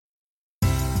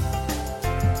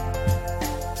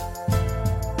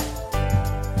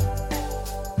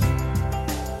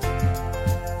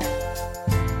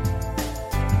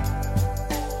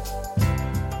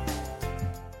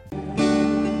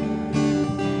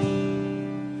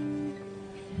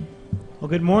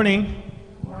Good morning.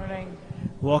 Morning.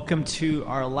 Welcome to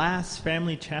our last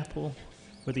family chapel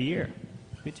for the year.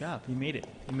 Good job. You made it.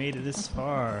 You made it this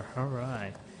far. All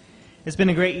right. It's been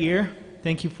a great year.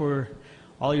 Thank you for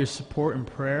all your support and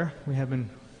prayer. We have been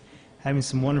having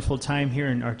some wonderful time here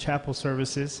in our chapel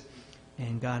services,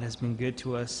 and God has been good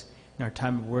to us in our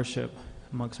time of worship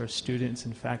amongst our students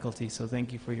and faculty. So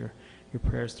thank you for your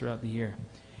prayers throughout the year.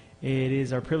 It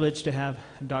is our privilege to have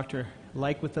Dr.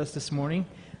 Lyke with us this morning,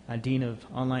 Dean of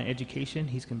Online Education.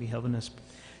 He's going to be helping us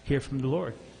hear from the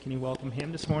Lord. Can you welcome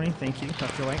him this morning? Thank you,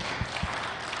 Dr. Lyke.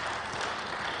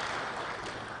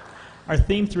 Our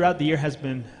theme throughout the year has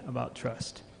been about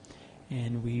trust,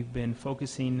 and we've been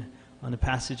focusing on the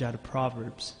passage out of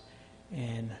Proverbs.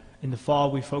 And in the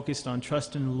fall, we focused on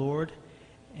trust in the Lord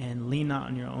and lean not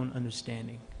on your own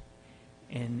understanding.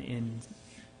 And in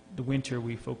the winter,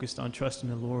 we focused on trust in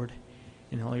the Lord,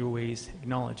 in all your ways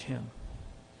acknowledge Him.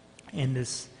 And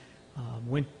this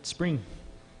spring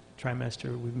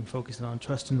trimester, we've been focusing on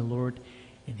trust in the Lord,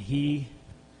 and He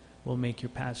will make your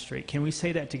path straight. Can we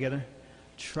say that together?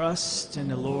 Trust in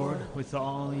the Lord with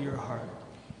all your heart,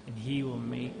 and He will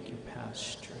make your path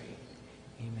straight.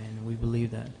 Amen. We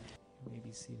believe that. You may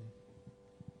be seated.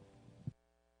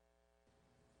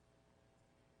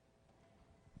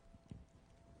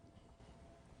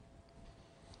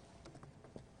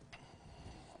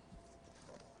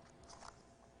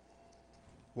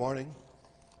 Morning.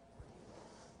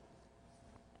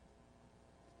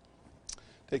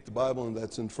 Take the Bible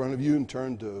that's in front of you and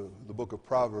turn to the book of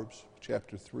Proverbs,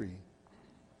 chapter 3.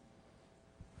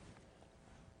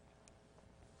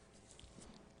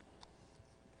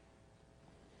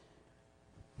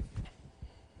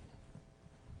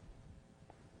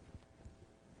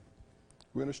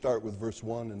 We're going to start with verse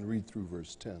 1 and read through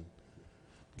verse 10 to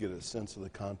get a sense of the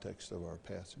context of our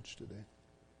passage today.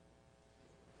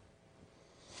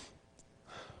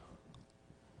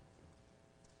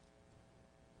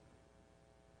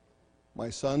 My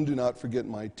son, do not forget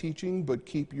my teaching, but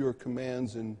keep your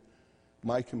commands and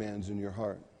my commands in your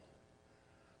heart.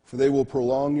 For they will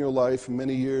prolong your life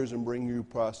many years and bring you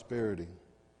prosperity.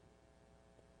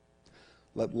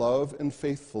 Let love and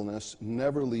faithfulness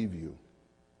never leave you.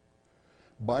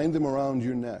 Bind them around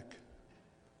your neck.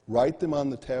 Write them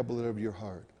on the tablet of your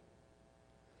heart.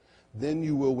 Then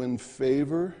you will win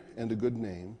favor and a good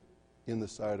name in the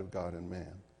sight of God and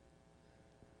man.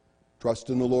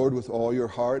 Trust in the Lord with all your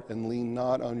heart and lean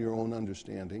not on your own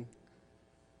understanding.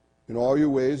 In all your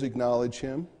ways acknowledge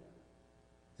Him,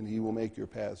 and He will make your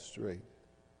paths straight.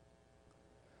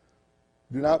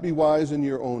 Do not be wise in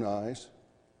your own eyes.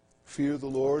 Fear the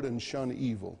Lord and shun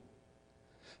evil.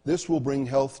 This will bring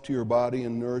health to your body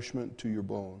and nourishment to your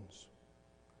bones.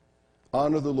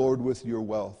 Honor the Lord with your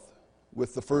wealth,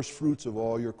 with the first fruits of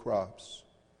all your crops.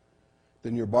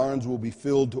 Then your barns will be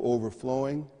filled to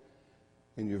overflowing,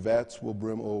 and your vats will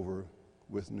brim over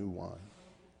with new wine.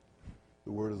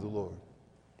 The word of the Lord.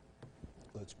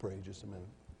 Let's pray just a minute.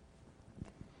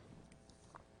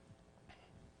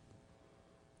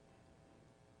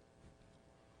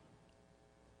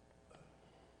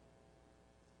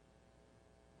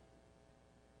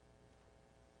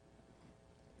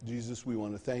 Jesus, we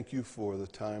want to thank you for the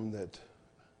time that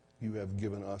you have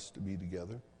given us to be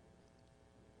together,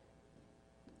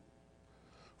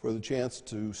 for the chance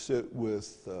to sit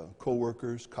with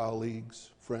co-workers, colleagues,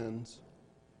 friends,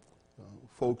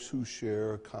 folks who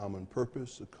share a common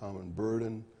purpose, a common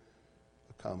burden,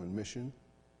 a common mission,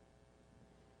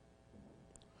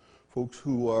 folks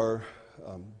who are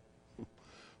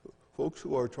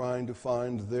trying to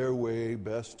find their way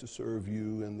best to serve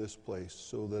you in this place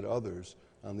so that others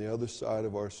on the other side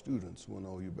of our students will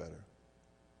know you better.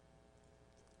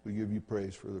 We give you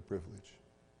praise for the privilege.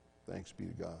 Thanks be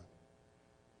to God.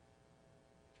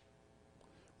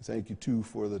 Thank you, too,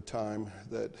 for the time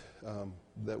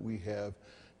that we have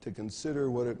to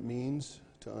consider what it means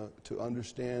to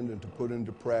understand and to put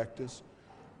into practice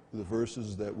the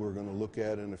verses that we're going to look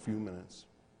at in a few minutes.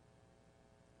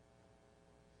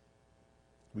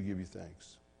 We give you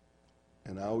thanks.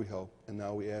 And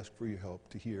now we ask for your help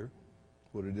to hear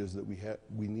what it is that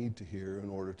we need to hear in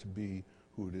order to be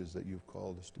who it is that you've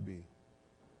called us to be. In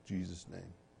Jesus' name,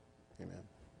 amen.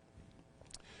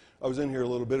 I was in here a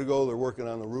little bit ago. They're working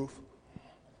on the roof.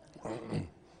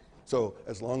 So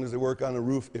as long as they work on the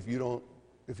roof, if you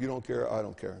don't care, I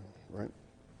don't care, right?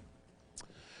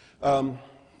 All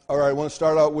right, I want to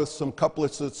start out with some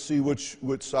couplets. Let's see which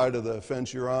side of the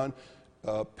fence you're on.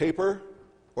 Paper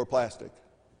or plastic?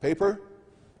 Paper?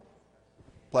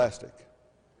 Plastic.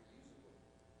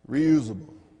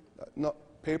 Reusable. No,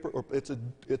 paper or it's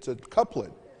a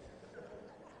couplet.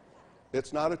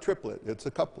 It's not a triplet, it's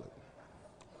a couplet.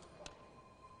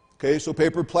 Okay, so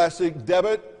paper, plastic,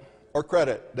 debit or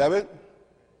credit? Debit?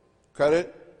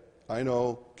 Credit? I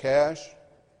know. Cash?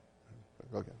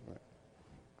 Okay, right.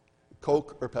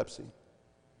 Coke or Pepsi?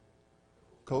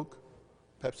 Coke?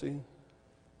 Pepsi?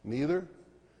 Neither?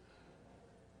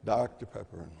 Dr.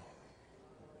 Pepper.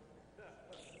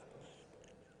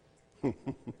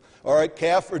 All right,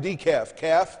 calf or decaf?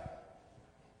 Calf?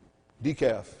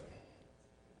 Decaf?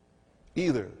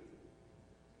 Either?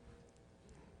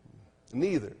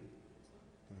 Neither?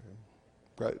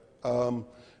 Okay. Right.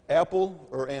 Apple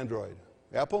or Android?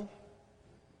 Apple?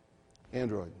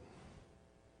 Android.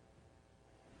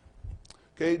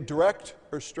 Okay, direct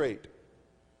or straight?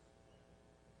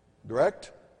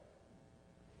 Direct?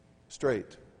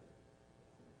 Straight.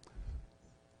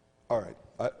 All right.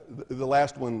 The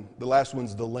last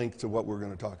one's the link to what we're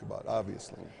going to talk about,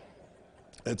 obviously.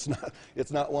 It's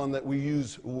not one that we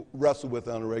wrestle with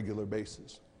on a regular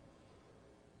basis.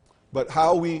 But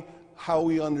how we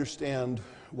understand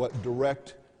what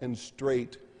direct and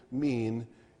straight mean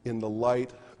in the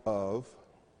light of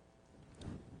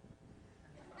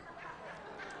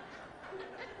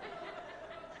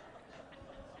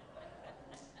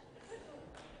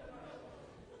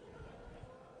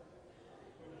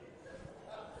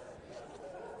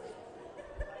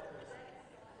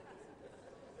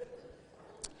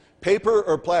paper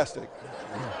or plastic?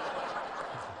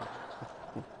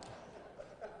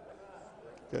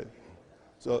 Okay.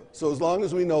 So as long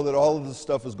as we know that all of this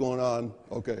stuff is going on,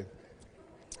 okay.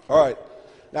 All right.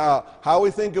 Now, how we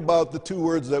think about the two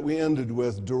words that we ended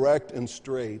with, direct and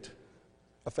straight,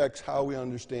 affects how we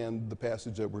understand the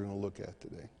passage that we're going to look at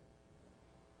today.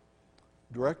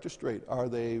 Direct or straight, are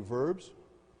they verbs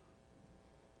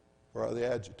or are they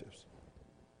adjectives?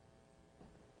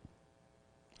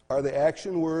 Are they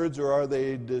action words or are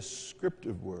they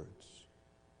descriptive words?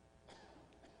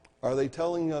 Are they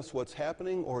telling us what's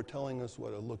happening or telling us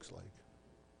what it looks like?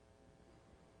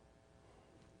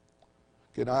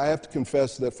 Okay, now I have to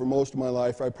confess that for most of my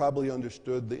life I probably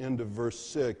understood the end of verse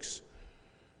 6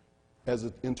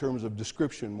 in terms of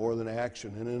description more than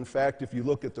action. And in fact, if you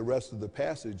look at the rest of the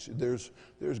passage, there's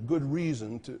good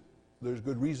reason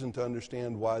to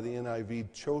understand why the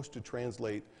NIV chose to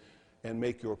translate and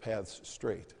make your paths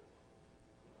straight,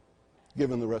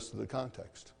 given the rest of the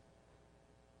context.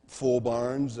 Full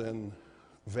barns and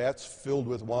vats filled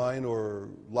with wine or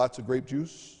lots of grape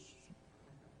juice,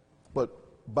 but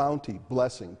bounty,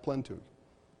 blessing, plenitude.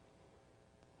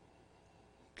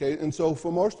 Okay, and so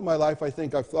for most of my life, I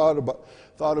think I've thought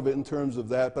of it in terms of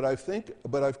that, but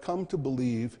I've come to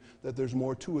believe that there's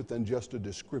more to it than just a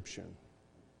description.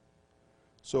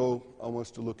 So I want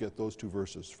us to look at those two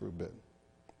verses for a bit.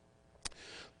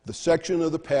 The section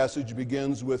of the passage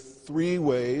begins with three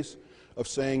ways of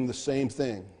saying the same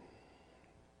thing.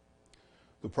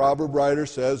 The proverb writer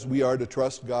says we are to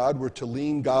trust God, we're to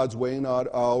lean God's way, not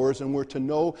ours, and we're to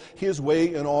know His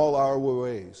way in all our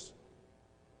ways.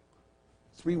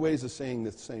 Three ways of saying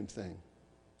the same thing.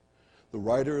 The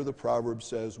writer of the proverb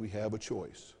says we have a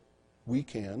choice. We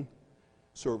can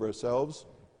serve ourselves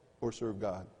or serve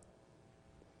God.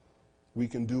 We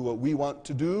can do what we want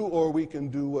to do, or we can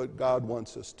do what God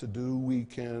wants us to do. We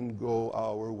can go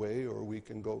our way, or we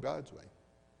can go God's way.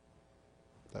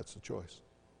 That's the choice.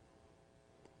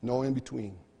 No in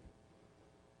between.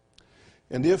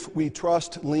 And if we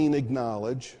trust, lean,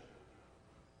 acknowledge,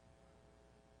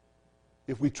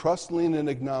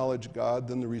 God,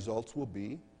 then the results will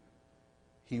be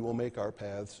He will make our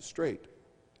paths straight.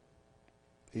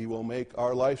 He will make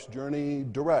our life's journey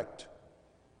direct.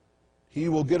 He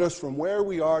will get us from where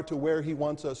we are to where He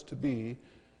wants us to be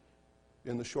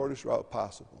in the shortest route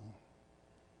possible.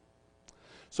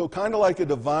 So kind of like a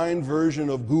divine version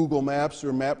of Google Maps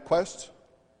or MapQuest,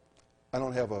 I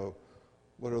don't have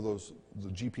what are those, the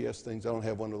GPS things? I don't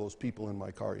have one of those people in my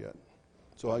car yet.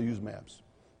 So I'll use maps.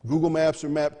 Google Maps or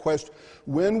MapQuest,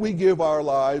 when we give our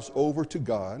lives over to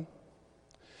God,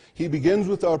 He begins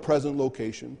with our present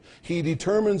location, He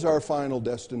determines our final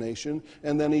destination,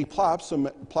 and then He plots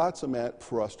a map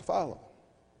for us to follow.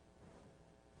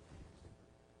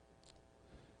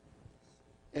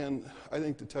 And I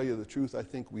think, to tell you the truth, I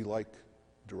think we like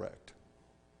direct.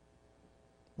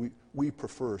 We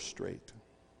prefer straight.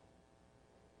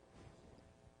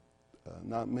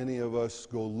 Not many of us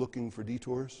go looking for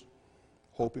detours,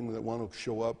 hoping that one will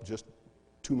show up just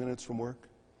 2 minutes from work.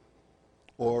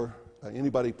 Or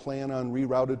anybody plan on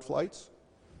rerouted flights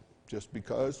just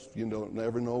because you don't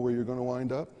never know where you're going to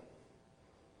wind up?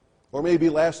 Or maybe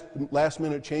last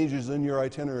minute changes in your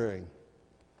itinerary.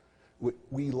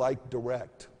 We like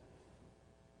direct.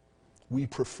 We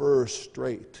prefer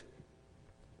straight.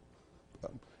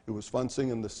 It was fun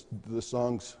singing the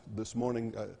songs this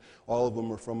morning. All of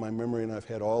them are from my memory, and I've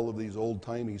had all of these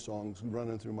old-timey songs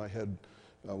running through my head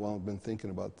while I've been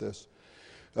thinking about this.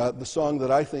 The song that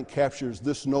I think captures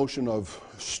this notion of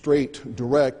straight,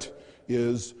 direct,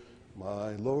 is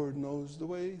 "My Lord knows the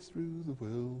way through the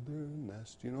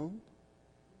wilderness." Do you know?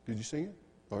 Did you sing it?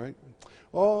 All right.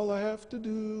 All I have to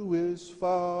do is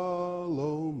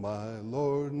follow. My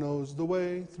Lord knows the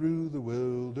way through the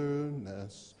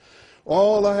wilderness.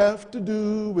 All I have to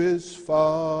do is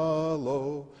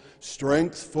follow.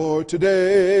 Strength for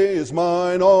today is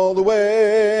mine all the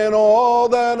way, and all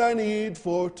that I need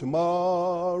for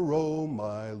tomorrow.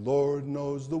 My Lord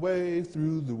knows the way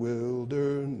through the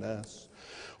wilderness.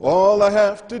 All I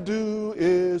have to do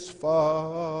is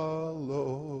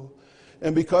follow.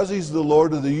 And because He's the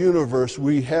Lord of the universe,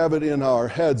 we have it in our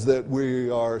heads that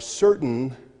we are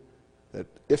certain that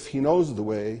if He knows the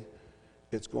way,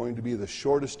 it's going to be the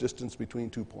shortest distance between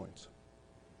 2 points.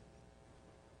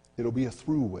 It'll be a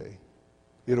through way.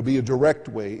 It'll be a direct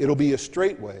way. It'll be a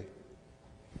straight way.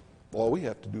 All we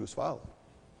have to do is follow.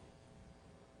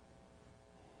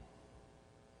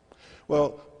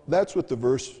 Well, that's what the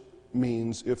verse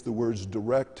means if the words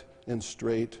direct and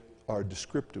straight are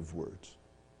descriptive words.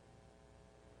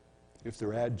 If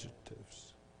they're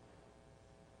adjectives.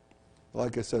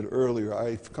 Like I said earlier,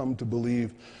 I've come to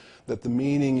believe that the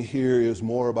meaning here is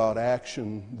more about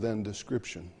action than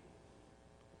description.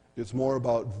 It's more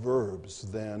about verbs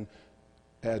than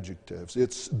adjectives.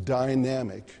 It's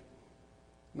dynamic,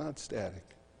 not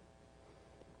static.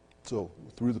 So,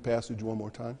 through the passage one more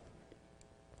time.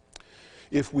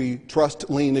 If we trust,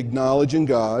 lean, acknowledge in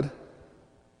God,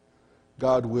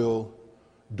 God will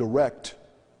direct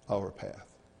our path.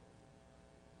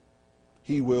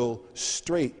 He will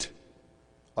straight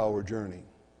our journey.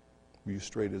 We use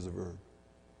straight as a verb.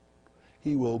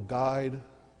 He will guide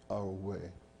our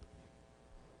way.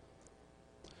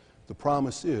 The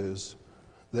promise is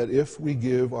that if we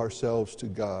give ourselves to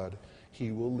God,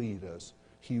 He will lead us.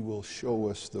 He will show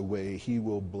us the way. He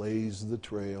will blaze the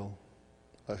trail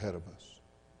ahead of us.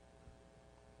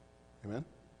 Amen?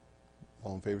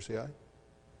 All in favor say aye.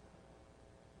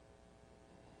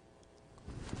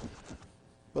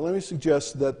 But let me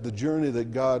suggest that this journey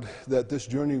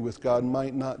with God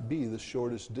might not be the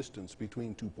shortest distance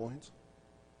between 2 points.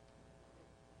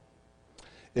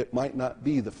 It might not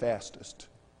be the fastest.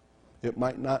 It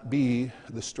might not be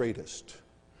the straightest.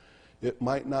 It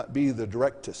might not be the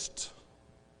directest.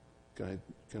 Is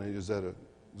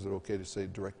it okay to say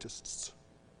directists?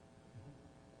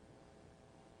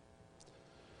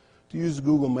 To use the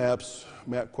Google Maps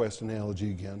MapQuest analogy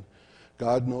again,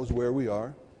 God knows where we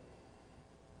are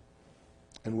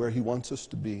and where He wants us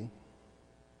to be.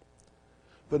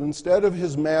 But instead of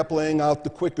His map laying out the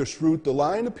quickest route, the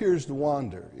line appears to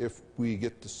wander, if we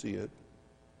get to see it.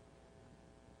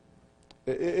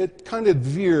 It kind of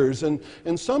veers,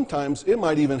 and sometimes it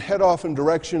might even head off in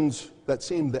directions that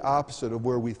seem the opposite of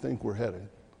where we think we're headed.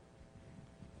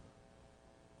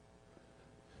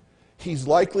 He's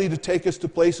likely to take us to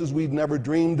places we'd never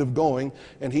dreamed of going,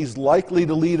 and He's likely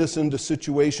to lead us into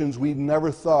situations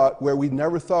where we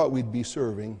never thought we'd be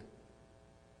serving.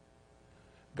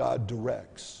 God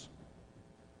directs.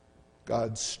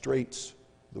 God straights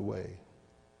the way.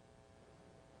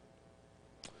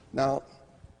 Now,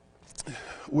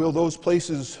 will those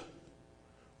places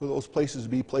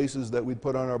be places that we'd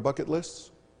put on our bucket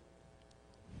lists?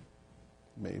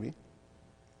 Maybe.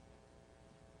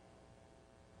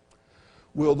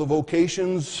 Will the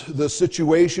vocations, the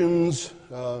situations,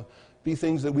 be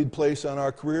things that we'd place on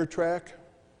our career track?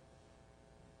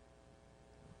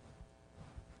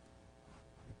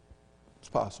 It's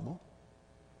possible.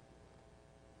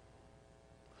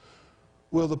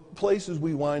 Will the places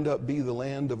we wind up be the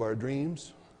land of our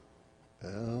dreams?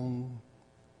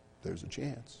 There's a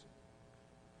chance.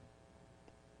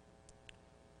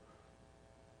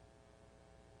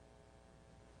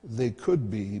 They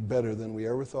could be better than we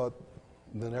ever thought.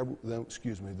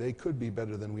 They could be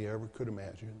better than we ever could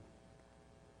imagine.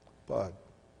 But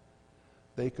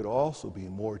they could also be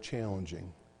more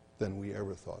challenging than we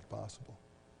ever thought possible.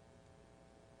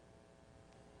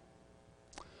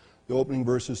 The opening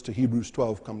verses to Hebrews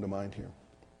 12 come to mind here.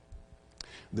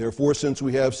 Therefore, since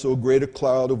we have so great a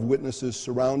cloud of witnesses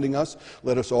surrounding us,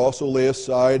 let us also lay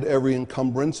aside every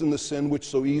encumbrance and the sin which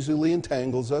so easily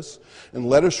entangles us, and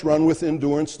let us run with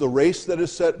endurance the race that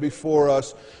is set before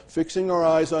us, fixing our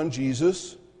eyes on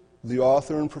Jesus, the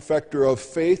author and perfecter of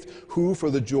faith, who, for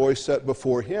the joy set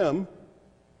before Him,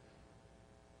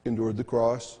 endured the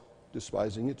cross,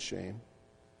 despising its shame,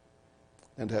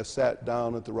 and has sat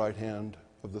down at the right hand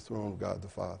of the throne of God the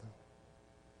Father.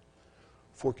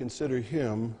 For consider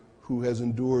him who has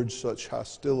endured such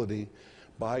hostility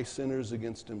by sinners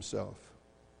against himself,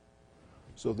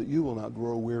 so that you will not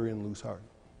grow weary and lose heart.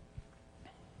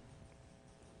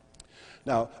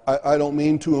 Now, I don't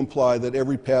mean to imply that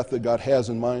every path that God has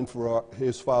in mind for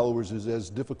his followers is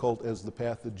as difficult as the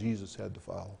path that Jesus had to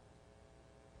follow.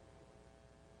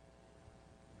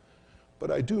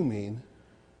 But I do mean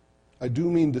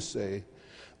to say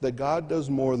that God does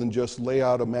more than just lay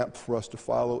out a map for us to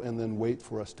follow and then wait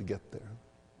for us to get there.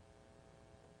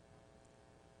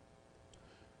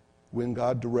 When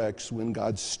God directs, when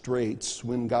God straightens,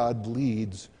 when God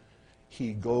leads,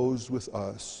 he goes with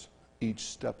us each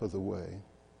step of the way,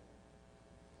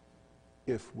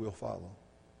 if we'll follow.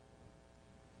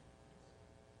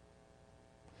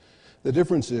 The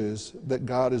difference is that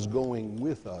God is going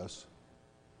with us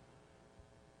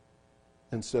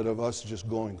instead of us just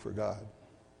going for God.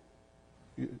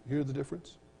 You hear the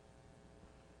difference?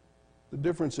 The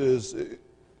difference is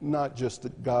not just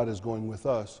that God is going with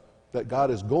us, that God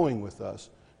is going with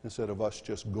us instead of us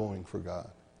just going for God.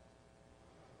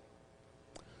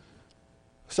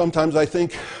 Sometimes I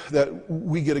think that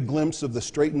we get a glimpse of the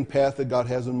straightened path that God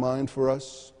has in mind for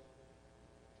us.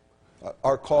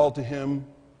 Our call to him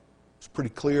is pretty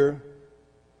clear.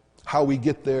 How we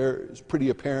get there is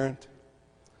pretty apparent.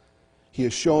 He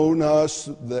has shown us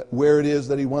that where it is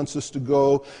that he wants us to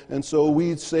go. And so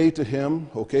we say to him,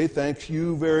 okay, thank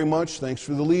you very much. Thanks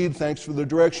for the lead. Thanks for the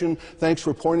direction. Thanks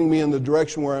for pointing me in the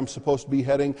direction where I'm supposed to be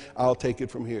heading. I'll take it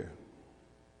from here.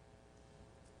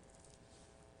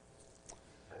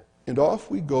 And off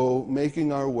we go,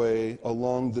 making our way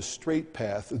along the straight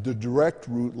path, the direct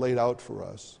route laid out for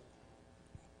us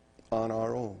on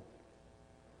our own.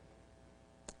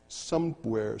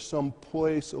 Somewhere,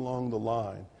 someplace along the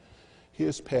line,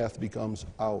 his path becomes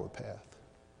our path.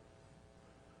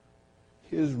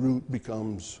 His route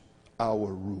becomes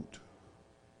our route.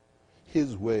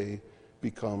 His way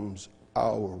becomes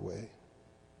our way.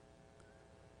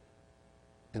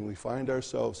 And we find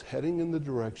ourselves heading in the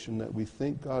direction that we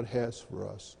think God has for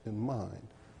us in mind,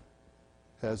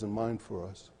 has in mind for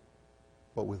us,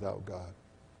 but without God.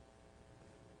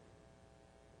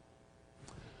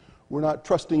 We're not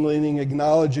trusting, leaning,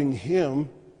 acknowledging him.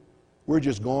 We're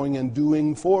just going and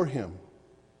doing for him.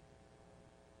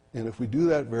 And if we do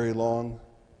that very long,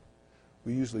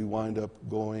 we usually wind up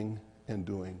going and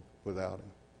doing without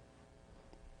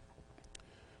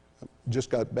him. Just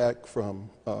got back from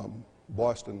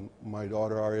Boston. My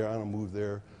daughter Ariana moved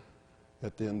there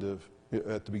at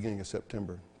the beginning of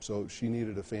September. So she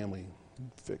needed a family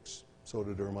fix. So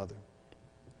did her mother.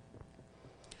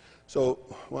 So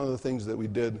one of the things that we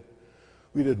did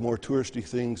more touristy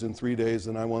things in 3 days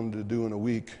than I wanted to do in a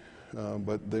week,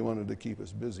 but they wanted to keep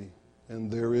us busy.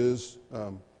 And there is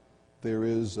a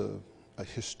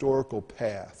historical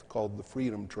path called the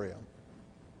Freedom Trail,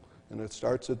 and it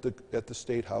starts at the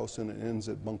State House and it ends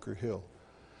at Bunker Hill.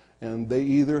 And they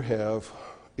either have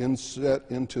inset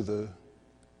into the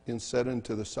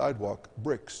sidewalk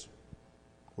bricks,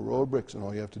 a row of bricks, and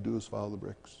all you have to do is follow the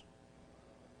bricks.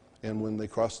 And when they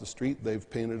cross the street, they've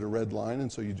painted a red line,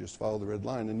 and so you just follow the red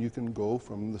line, and you can go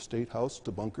from the State House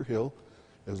to Bunker Hill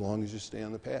as long as you stay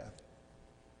on the path.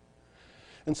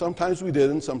 And sometimes we did,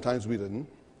 and sometimes we didn't.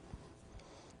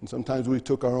 And sometimes we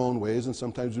took our own ways, and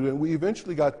sometimes we didn't. We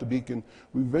eventually got to Beacon.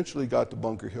 We eventually got to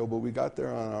Bunker Hill, but we got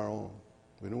there on our own.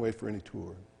 We didn't wait for any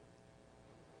tour.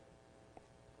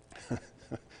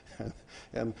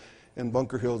 And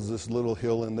Bunker Hill is this little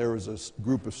hill, and there was a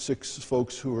group of 6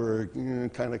 folks who were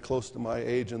kind of close to my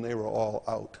age, and they were all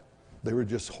out. They were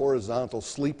just horizontal,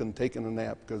 sleeping, taking a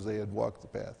nap because they had walked the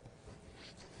path.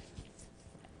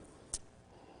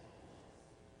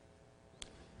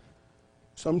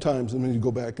 Sometimes, and then you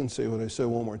go back and say what I said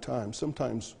one more time,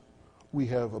 sometimes we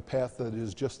have a path that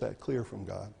is just that clear from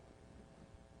God.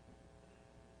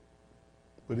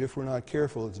 But if we're not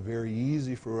careful, it's very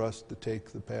easy for us to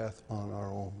take the path on our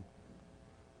own.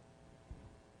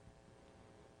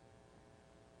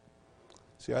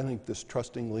 See, I think this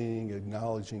trusting, leaning,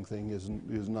 acknowledging thing is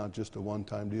not just a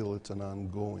one-time deal, it's an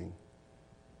ongoing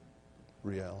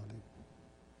reality.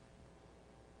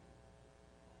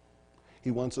 He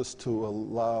wants us to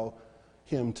allow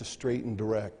him to straight and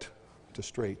direct,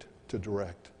 to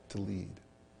direct, to lead.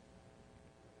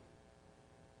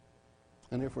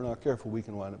 And if we're not careful, we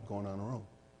can wind up going on our own.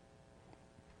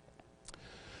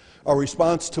 Our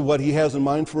response to what he has in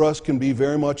mind for us can be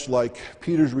very much like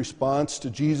Peter's response to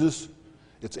Jesus.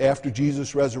 It's after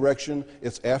Jesus' resurrection.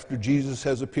 It's after Jesus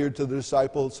has appeared to the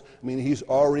disciples. I mean, he's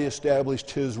already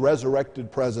established his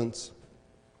resurrected presence.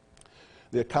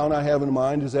 The account I have in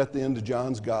mind is at the end of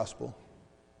John's Gospel.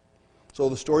 So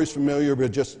the story's familiar,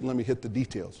 but just let me hit the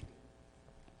details.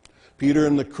 Peter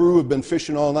and the crew have been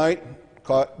fishing all night,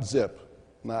 caught zip.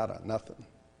 Nada, nothing.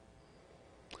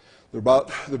 They're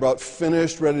about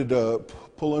finished, ready to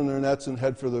pull in their nets and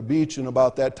head for the beach, and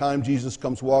about that time Jesus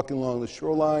comes walking along the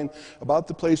shoreline, about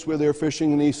the place where they're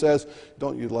fishing, and he says,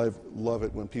 don't you love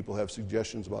it when people have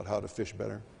suggestions about how to fish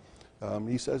better?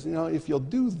 He says, if you'll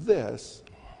do this,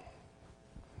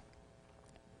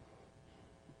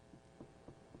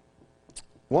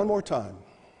 one more time,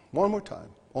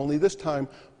 only this time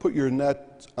put your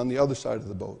net on the other side of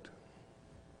the boat.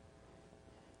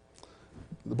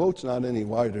 The boat's not any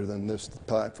wider than this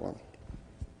platform.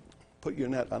 Put your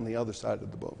net on the other side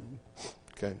of the boat.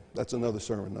 Okay, that's another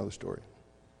sermon, another story.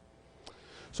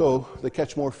 So they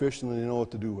catch more fish than they know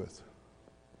what to do with.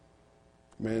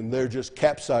 Man, they're just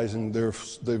capsizing.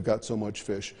 They've got so much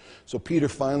fish. So Peter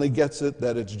finally gets it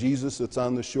that it's Jesus that's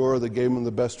on the shore that gave him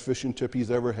the best fishing tip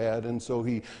he's ever had. And so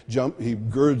he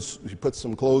puts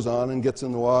some clothes on and gets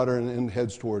in the water and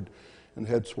heads toward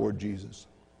Jesus.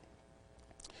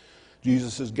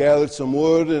 Jesus has gathered some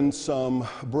wood and some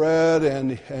bread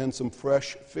and some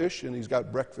fresh fish, and he's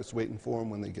got breakfast waiting for him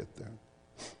when they get there.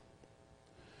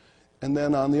 And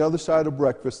then on the other side of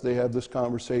breakfast, they have this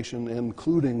conversation,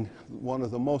 including one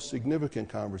of the most significant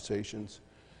conversations.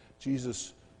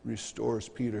 Jesus restores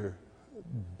Peter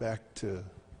back to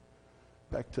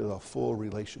a full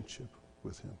relationship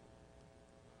with him.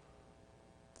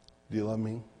 Do you love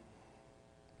me?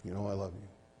 You know I love you.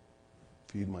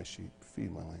 Feed my sheep,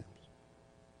 feed my lambs.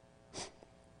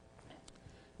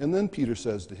 And then Peter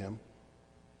says to him,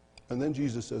 and then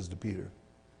Jesus says to Peter,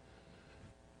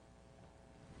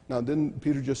 now didn't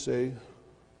Peter just say,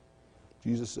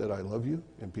 Jesus said, I love you?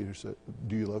 And Peter said,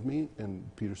 do you love me? And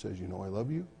Peter says, you know I love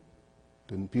you?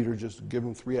 Didn't Peter just give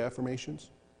him 3 affirmations?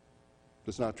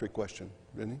 That's not a trick question,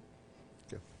 didn't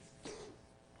he? Okay.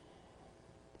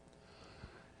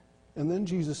 And then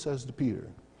Jesus says to Peter,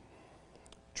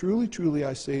 truly, truly,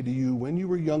 I say to you, when you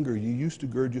were younger, you used to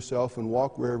gird yourself and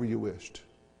walk wherever you wished.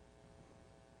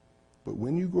 But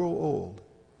when you grow old,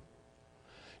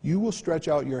 you will stretch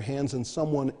out your hands and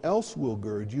someone else will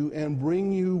gird you and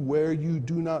bring you where you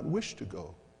do not wish to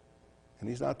go. And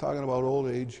he's not talking about old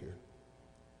age here.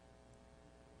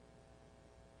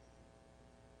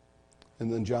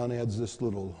 And then John adds this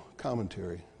little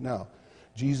commentary. Now,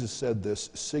 Jesus said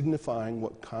this, signifying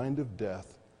what kind of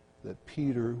death that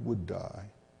Peter would die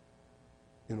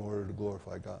in order to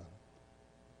glorify God.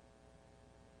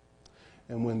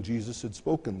 And when Jesus had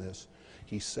spoken this,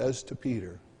 he says to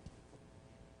Peter,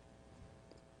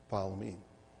 follow me.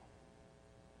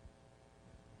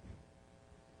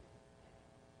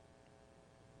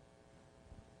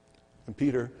 And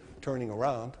Peter, turning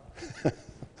around,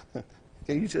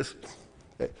 he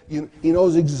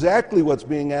knows exactly what's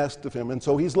being asked of him, and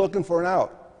so he's looking for an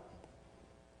out.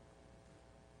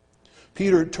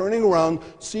 Peter, turning around,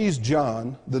 sees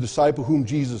John, the disciple whom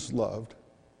Jesus loved,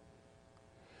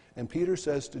 and Peter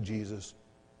says to Jesus,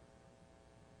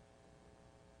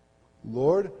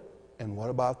 Lord, and what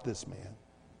about this man?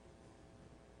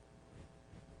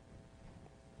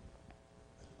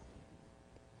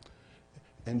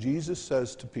 And Jesus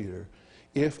says to Peter,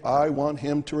 if I want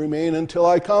him to remain until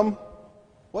I come,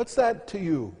 what's that to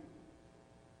you?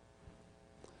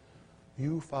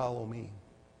 You follow me.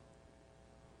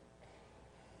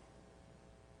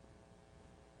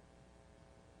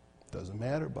 Doesn't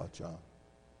matter about John.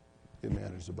 It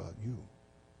matters about you.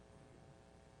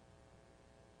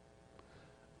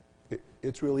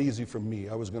 It's real easy for me.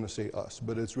 I was going to say us,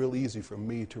 but it's real easy for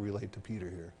me to relate to Peter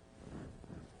here.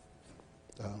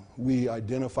 We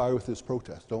identify with this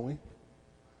protest, don't we?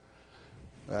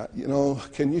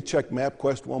 Can you check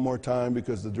MapQuest one more time?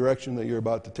 Because the direction that you're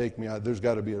about to take me out, there's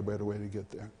got to be a better way to get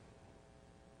there.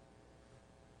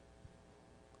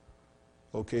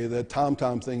 Okay, that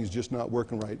TomTom thing is just not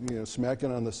working right. Smack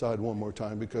it on the side one more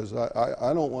time because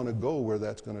I don't want to go where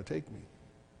that's going to take me.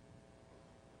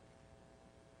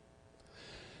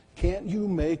 Can't you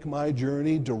make my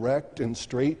journey direct and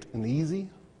straight and easy?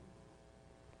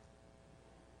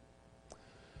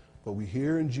 But we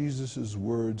hear in Jesus'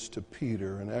 words to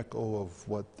Peter an echo of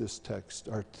what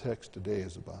our text today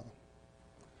is about.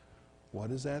 What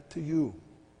is that to you?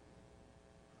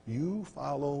 You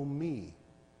follow me.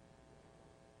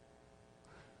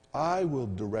 I will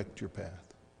direct your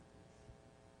path.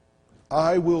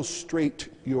 I will straight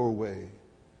your way.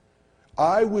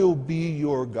 I will be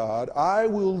your God. I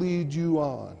will lead you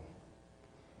on.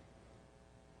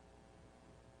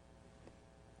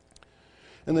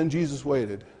 And then Jesus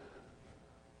waited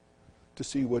to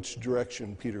see which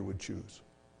direction Peter would choose.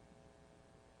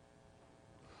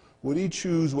 Would he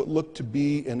choose what looked to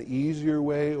be an easier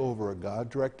way over a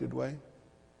God-directed way?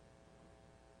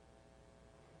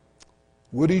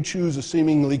 Would he choose a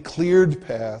seemingly cleared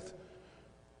path,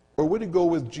 or would he go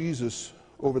with Jesus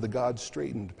over the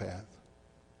God-straightened path?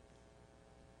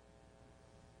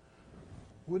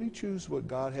 Would he choose what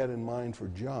God had in mind for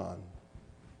John,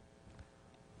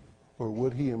 or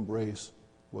would he embrace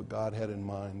what God had in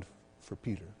mind for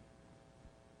Peter?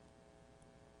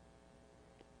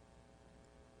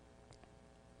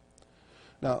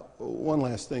 Now, one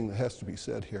last thing that has to be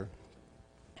said here.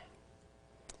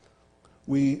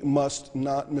 We must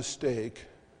not mistake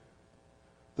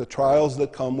the trials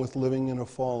that come with living in a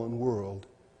fallen world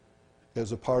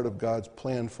as a part of God's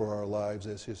plan for our lives,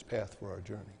 as his path for our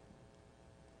journey.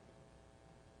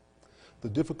 The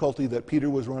difficulty that Peter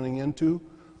was running into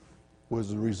was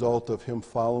the result of him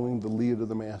following the lead of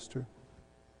the Master,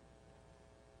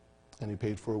 and he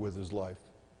paid for it with his life.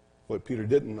 What Peter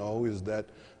didn't know is that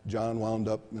John wound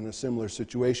up in a similar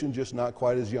situation, just not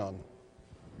quite as young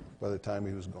by the time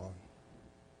he was gone.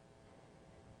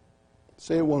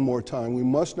 Say it one more time. We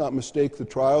must not mistake the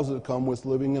trials that come with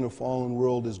living in a fallen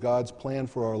world as God's plan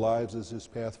for our lives, as his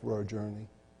path for our journey.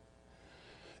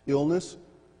 Illness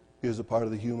is a part of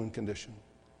the human condition.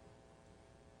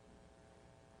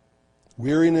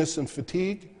 Weariness and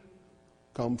fatigue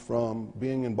come from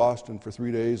being in Boston for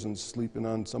 3 days and sleeping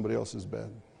on somebody else's bed.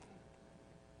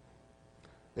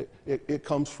 It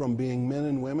comes from being men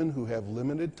and women who have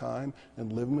limited time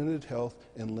and limited health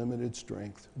and limited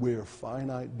strength. We are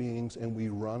finite beings and we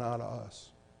run out of us.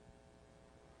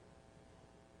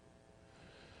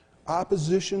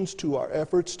 Oppositions to our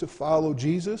efforts to follow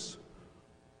Jesus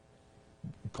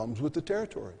comes with the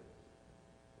territory.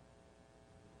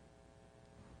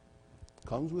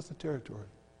 Comes with the territory.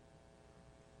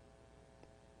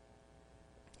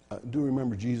 Do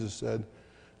remember Jesus said,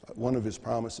 one of his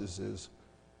promises is,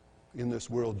 in this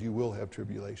world you will have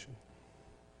tribulation.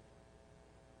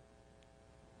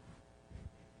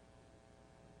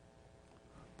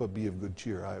 But be of good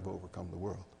cheer, I have overcome the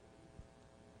world.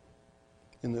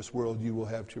 In this world you will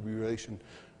have tribulation,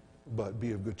 but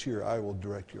be of good cheer, I will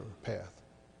direct your path.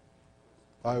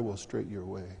 I will straighten your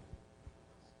way.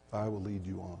 I will lead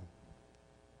you on.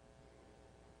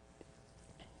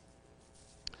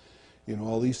 In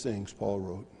all these things, Paul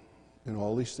wrote, in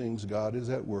all these things God is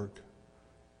at work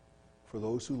for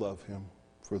those who love him,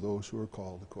 for those who are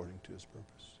called according to his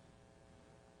purpose.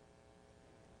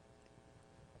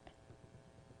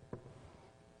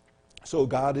 So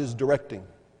God is directing,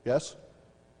 yes?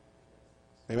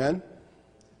 Amen?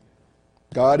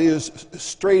 God is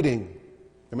straightening,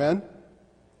 amen?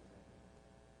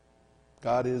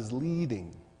 God is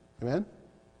leading, amen?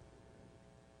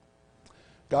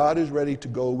 God is ready to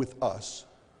go with us,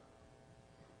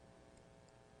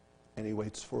 and he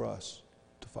waits for us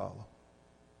to follow.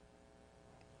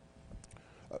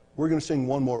 We're going to sing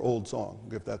one more old song,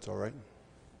 if that's all right.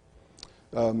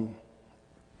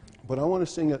 But I want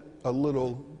to sing it a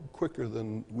little quicker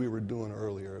than we were doing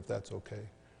earlier, if that's okay.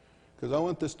 Because I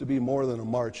want this to be more than a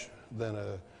march,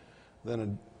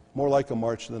 more like a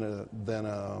march than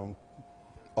a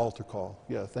altar call.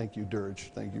 Yeah, thank you,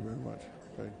 Dirge. Thank you very much.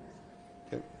 Okay.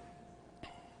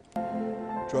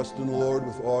 Trust in the Lord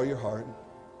with all your heart.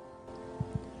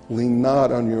 Lean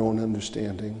not on your own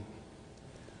understanding.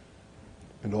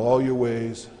 In all your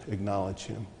ways acknowledge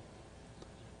him,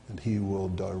 and he will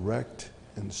direct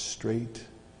and straight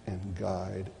and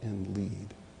guide and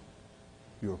lead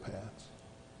your paths.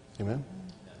 Amen?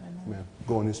 Amen.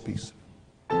 Go in his peace.